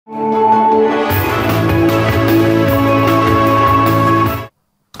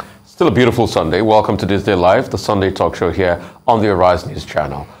Still a beautiful Sunday. Welcome to This Day Live, the Sunday talk show here on the Arise News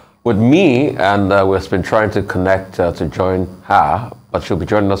channel. With me, and we've been trying to connect to join her, but she'll be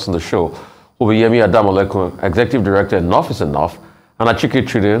joining us on the show, will be Yemi Adamolekun, Executive Director at Enough is Enough, and Achike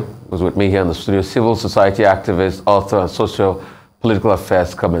Chude, who's with me here in the studio, civil society activist, author, and social political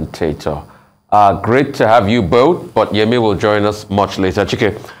affairs commentator. Great to have you both, but Yemi will join us much later.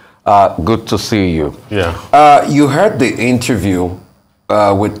 Achike, good to see you. Yeah. You heard the interview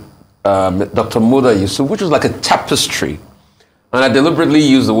with Dr. Muda Yusuf, which was like a tapestry. And I deliberately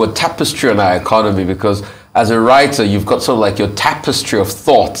use the word tapestry on our economy because as a writer, you've got sort of like your tapestry of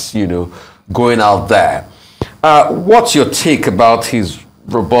thoughts, you know, going out there. What's your take about his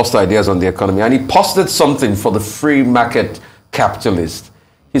robust ideas on the economy? And he posited something for the free market capitalist.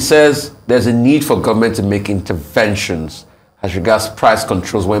 He says there's a need for government to make interventions as regards price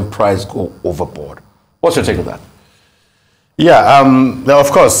controls when prices go overboard. What's your take on that? Yeah,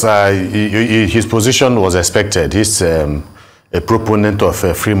 of course, his position was expected. He's a proponent of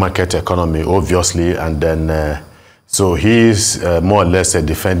a free market economy, obviously, and then so he's more or less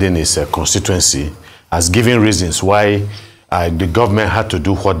defending his constituency as giving reasons why the government had to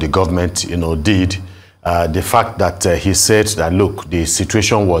do what the government, did. The fact that he said that, look, the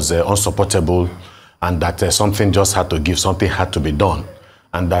situation was unsupportable and that something just had to give, something had to be done.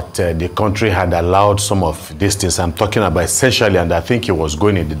 And that the country had allowed some of these things. I'm talking about essentially, and I think he was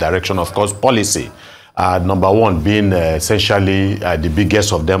going in the direction, of course, policy. Number one being essentially the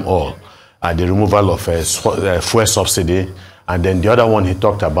biggest of them all, the removal of fuel subsidy. And then the other one he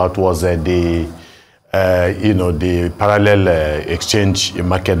talked about was the parallel exchange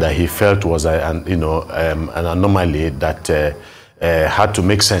market that he felt was an anomaly that had to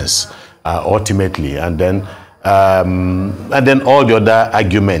make sense ultimately. And then all the other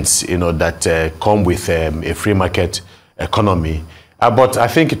arguments, that come with a free market economy. But I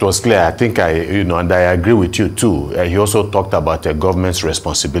think it was clear. I think and I agree with you too. He also talked about a government's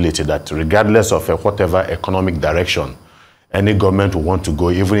responsibility that regardless of whatever economic direction any government will want to go,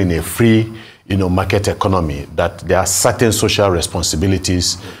 even in a free, market economy, that there are certain social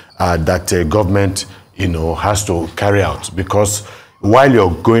responsibilities that government, has to carry out. Because while you're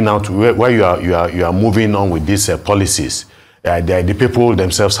going out, while you are moving on with these policies, the people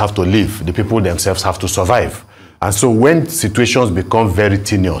themselves have to live. The people themselves have to survive. And so when situations become very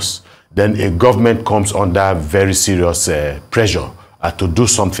tenuous, then a government comes under very serious pressure to do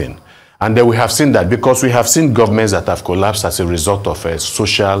something. And then we have seen that because we have seen governments that have collapsed as a result of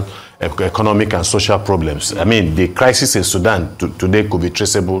social, economic and social problems. I mean, the crisis in Sudan today could be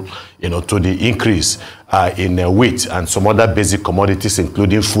traceable, to the increase in wheat and some other basic commodities,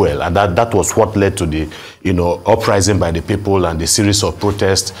 including fuel. And that was what led to the, uprising by the people and the series of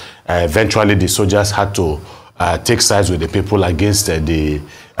protests. Eventually, the soldiers had to take sides with the people against the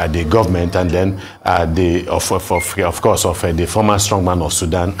government, and then of course the former strongman of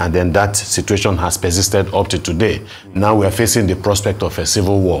Sudan, and then that situation has persisted up to today. Now we are facing the prospect of a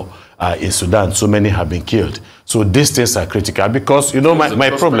civil war in Sudan. So many have been killed. So these things are critical because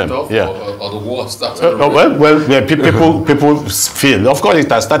my problem. Yeah. Or the war started. People feel. Of course, it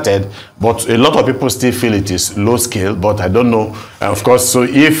has started, but a lot of people still feel it is low scale. But I don't know. Of course, so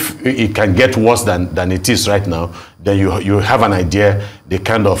if it can get worse than it is right now, then you have an idea the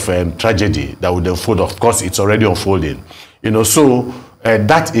kind of tragedy that would unfold. Of course, it's already unfolding. So.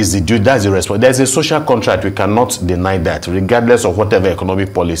 That is the due, that's the response. There's a social contract, we cannot deny that, regardless of whatever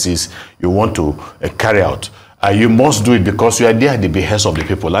economic policies you want to carry out. You must do it because you are there at the behest of the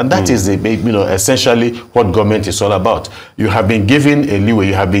people. And that is essentially what government is all about. You have been given a leeway,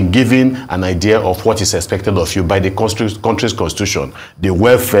 you have been given an idea of what is expected of you by the country's constitution, the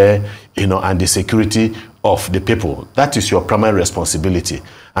welfare, and the security of the people. That is your primary responsibility.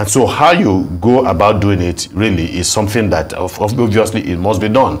 And so how you go about doing it really is something that obviously it must be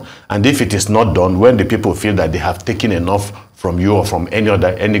done. And if it is not done, when the people feel that they have taken enough from you or from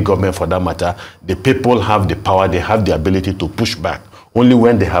any government for that matter, the people have the power, they have the ability to push back only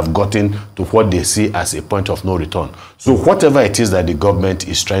when they have gotten to what they see as a point of no return. So whatever it is that the government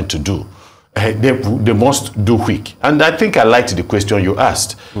is trying to do, they must do quick. And I think I liked the question you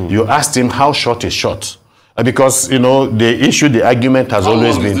asked. You asked him how short is short. Because the argument has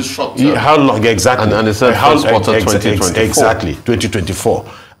always been how long exactly, and it's exactly 2024,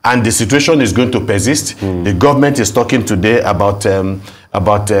 and the situation is going to persist. The government is talking today about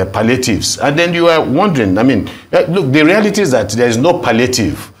palliatives, and then you are wondering. I mean, look, the reality is that there is no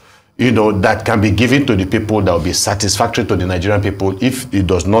palliative, that can be given to the people that will be satisfactory to the Nigerian people if it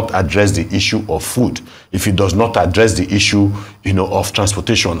does not address the issue of food, if it does not address the issue, of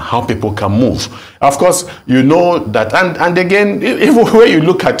transportation, how people can move. Of course, that, and again, even when you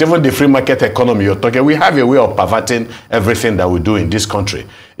look at even the free market economy you're talking, we have a way of perverting everything that we do in this country.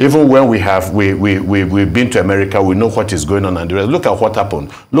 Even when we've been to America, we know what is going on and the rest. Look at what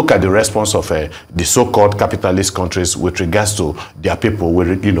happened. Look at the response of the so-called capitalist countries with regards to their people,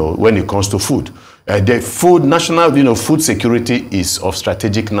 when it comes to food. The national food security is of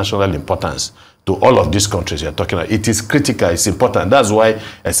strategic national importance to all of these countries you're talking about. It is critical, it's important. That's why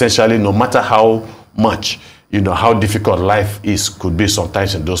essentially no matter how much how difficult life could be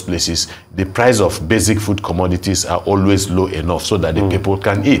sometimes in those places, the price of basic food commodities are always low enough so that the people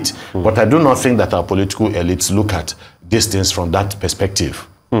can eat. But I do not think that our political elites look at these things from that perspective.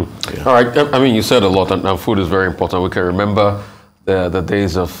 Yeah. All right. I mean, you said a lot, and food is very important. We can remember the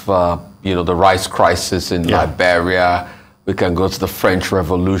days of, the rice crisis in Liberia. We can go to the French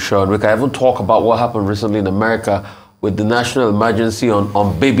Revolution. We can even talk about what happened recently in America with the national emergency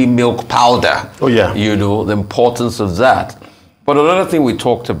on baby milk powder. Oh, yeah. The importance of that. But another thing we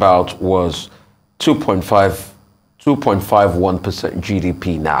talked about was 2.51%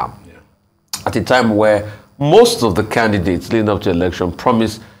 GDP now. Yeah. At a time where most of the candidates leading up to the election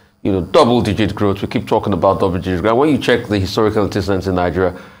promised, double-digit growth. We keep talking about double-digit growth. When you check the historical antecedents in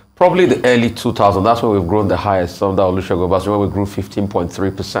Nigeria, probably the early 2000s, that's when we've grown the highest. Some of that Olusegun Obasanjo, when we grew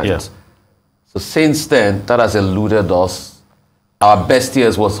 15.3%. Yes. So since then, that has eluded us. Our best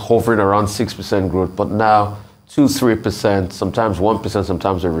years was hovering around 6% growth, but now 2-3%, sometimes 1%,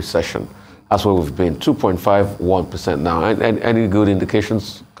 sometimes a recession. That's where we've been, 2.51% now. Any good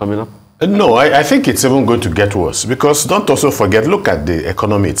indications coming up? No, I think it's even going to get worse because don't also forget, look at the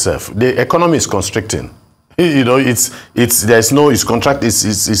economy itself. The economy is constricting. It's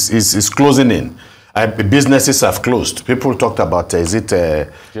closing in. Businesses have closed. People talked about, GSK?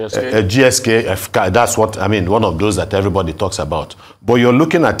 That's what, one of those that everybody talks about. But you're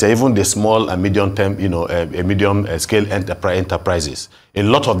looking at even the small and medium term, medium scale enterprises. A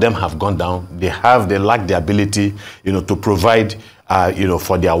lot of them have gone down. They lack the ability, to provide,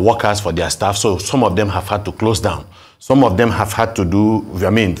 for their workers, for their staff. So some of them have had to close down. Some of them have had to do,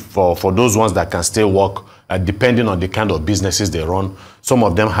 for those ones that can still work, depending on the kind of businesses they run, some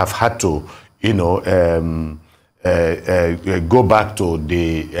of them have had to, go back to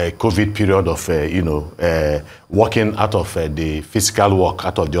the COVID period of, working out of the physical work,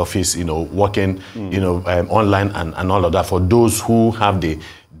 out of the office, working, online and all of that for those who have the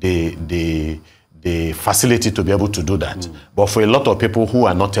facility to be able to do that. But for a lot of people who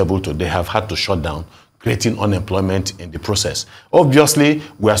are not able to, they have had to shut down, creating unemployment in the process. Obviously,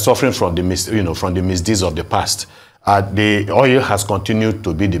 we are suffering from the misdeeds of the past. The oil has continued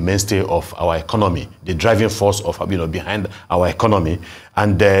to be the mainstay of our economy, the driving force of behind our economy,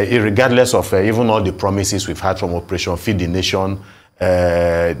 and regardless of even all the promises we've had from Operation Feed the Nation,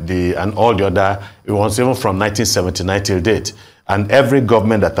 and all the other, it was even from 1979 till date. And every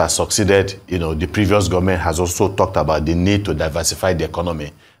government that has succeeded, the previous government has also talked about the need to diversify the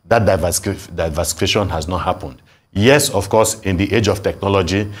economy. That diversification has not happened. Yes, of course, in the age of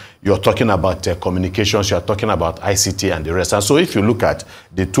technology, you're talking about communications, you're talking about ICT and the rest. And so if you look at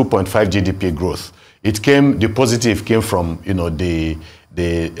the 2.5 GDP growth, the positive came from, the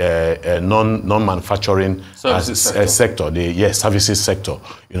non-manufacturing sector, the services sector.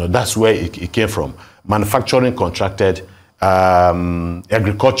 That's where it came from. Manufacturing contracted,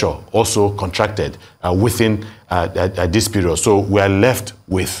 agriculture also contracted within this period. So we are left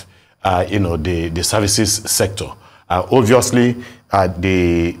with, the services sector. Obviously,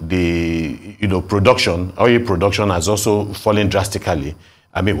 the production, oil production has also fallen drastically.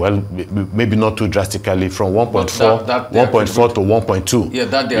 Maybe not too drastically, from 1.4 to 1.2. Yeah,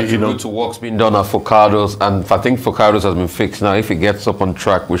 that they attribute to works being done at Focados, and I think Focados has been fixed now. If it gets up on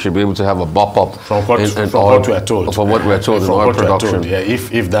track, we should be able to have a bump up from what we are told. From what we are told in oil production. Yeah,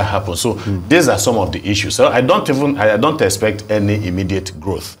 if that happens. So these are some of the issues. So I don't expect any immediate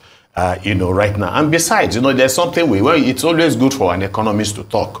growth. Right now. And besides, there's something it's always good for an economist to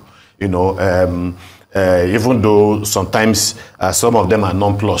talk, even though sometimes some of them are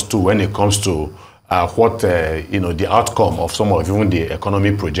nonplussed too when it comes to what, the outcome of some of even the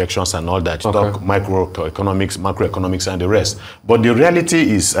economic projections and all that, talk macroeconomics and the rest. But the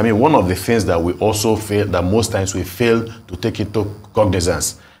reality is, one of the things that we also fail, that most times we fail to take into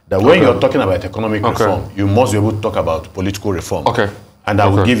cognizance, that when you're talking about economic reform, you must be able to talk about political reform. Okay. And I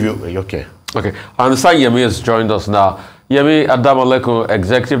will give you, okay. Okay. I understand Yemi has joined us now. Yemi Adamaleko,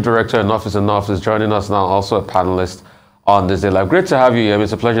 Executive Director in Office, joining us now, also a panelist on this day live. Great to have you here.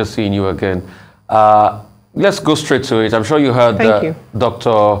 It's a pleasure seeing you again. Let's go straight to it. I'm sure you heard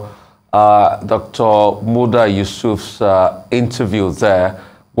Dr. Muda Yusuf's interview there,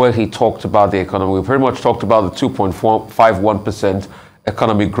 where he talked about the economy. We pretty much talked about the 2.51%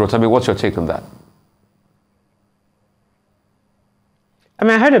 economic growth. I mean, what's your take on that? I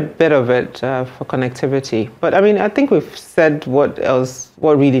mean, I heard a bit of it for connectivity, but I mean, I think we've said what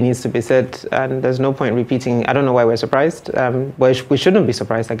really needs to be said, and there's no point repeating. I don't know why we're surprised. We shouldn't be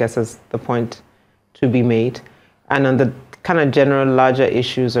surprised, I guess, is the point to be made. And on the kind of general larger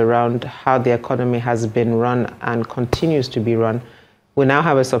issues around how the economy has been run and continues to be run, we now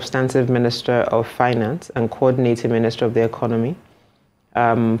have a substantive Minister of Finance and coordinating Minister of the Economy.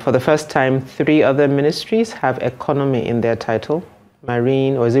 For the first time, 3 other ministries have economy in their title.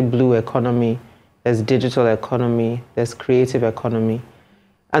 Marine, or is it blue economy, there's digital economy, there's creative economy.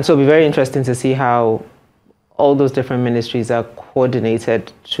 And so it'll be very interesting to see how all those different ministries are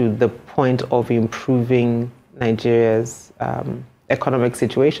coordinated to the point of improving Nigeria's economic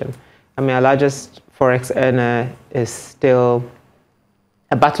situation. I mean, our largest forex earner is still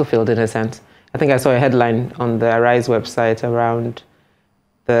a battlefield in a sense. I think I saw a headline on the Arise website around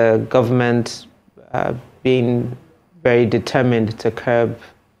the government being very determined to curb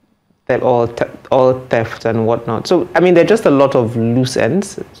that all theft and whatnot. So, I mean, there are just a lot of loose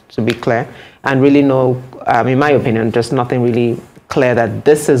ends, to be clear, and really in my opinion, just nothing really clear that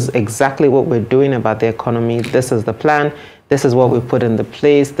this is exactly what we're doing about the economy. This is the plan. This is what we put in the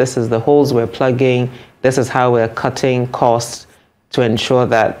place. This is the holes we're plugging. This is how we're cutting costs to ensure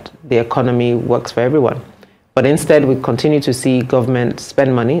that the economy works for everyone. But instead, we continue to see government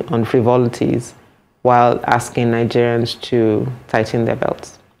spend money on frivolities while asking Nigerians to tighten their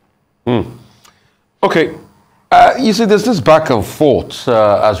belts. Okay. You see, there's this back and forth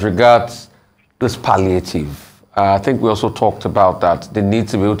as regards this palliative. I think we also talked about that. They need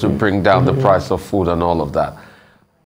to be able to bring down the price of food and all of that.